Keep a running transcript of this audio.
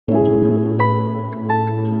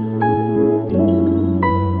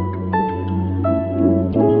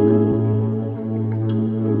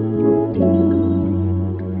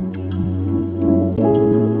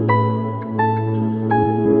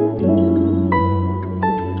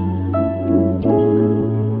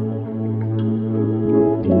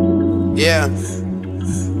Yeah.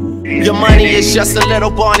 Your money is just a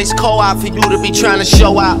little Barney's co-op for you to be trying to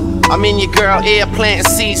show out. I'm in your girl ear planting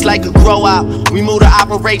seeds like a grow out. We move the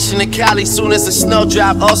operation to Cali soon as the snow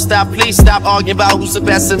drop. Oh stop, please stop arguing about who's the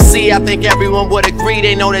best MC. I think everyone would agree,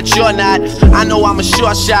 they know that you're not. I know I'm a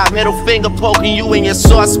short shot, middle finger poking you in your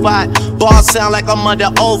sore spot. Bars sound like I'm under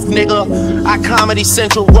oath, nigga. I Comedy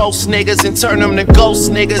Central roast niggas and turn them to ghost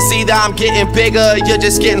niggas. Either I'm getting bigger, you're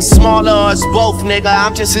just getting smaller, or it's both, nigga.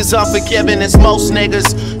 I'm just as unforgiving as most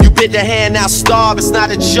niggas. You bit the hand, now starve, it's not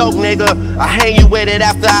a joke, nigga. I hang you with it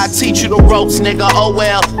after I teach you the ropes, nigga. Oh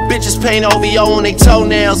well, bitches paint OVO on they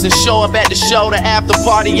toenails and show up at the show, the after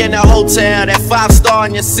party in the hotel. That 5-star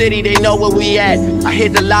in your city, they know where we at. I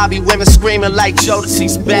hit the lobby, women screaming like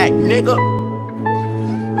Jodeci's back, nigga.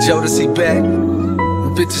 Jodeci back.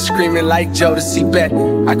 Bitches screaming like Jodeci back.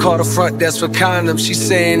 I call the front desk for condoms, she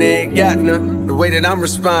saying they ain't got none. The way that I'm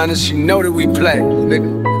responding, she know that we black,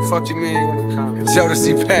 nigga. Fuck you mean?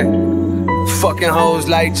 Jodeci back. Fucking hoes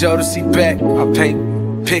like Jodeci back. I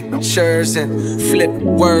paint pictures and flip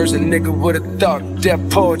words. A nigga would've thought that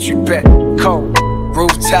poetry back. Cold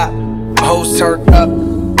rooftop, hoes turned up.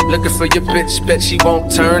 Looking for your bitch, bet she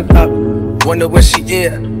won't turn up. Wonder where she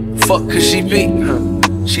is, fuck could she be?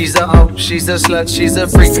 She's a hoe, she's a slut, she's a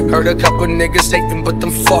freak. Heard a couple niggas hating, but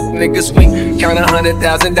them fuck niggas weak. Count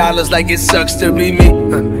 $100,000 like it sucks to be me.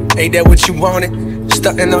 Ain't that what you wanted?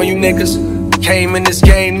 Stuntin' on you niggas. Came in this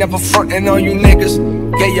game, never frontin' on you niggas.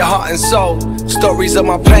 Gave your heart and soul, stories of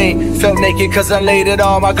my pain. Felt naked cause I laid it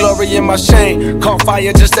all, my glory and my shame. Caught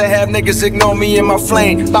fire just to have niggas ignore me in my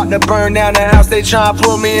flame. About to burn down the house, they try to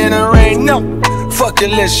pull me in the rain. No, fuck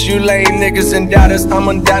your list, you lame niggas and doubters. I'm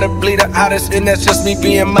undoubtedly the hottest, and that's just me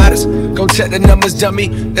being modest. Go check the numbers, dummy,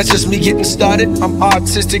 that's just me getting started. I'm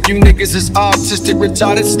artistic, you niggas is autistic,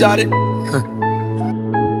 retarded, started.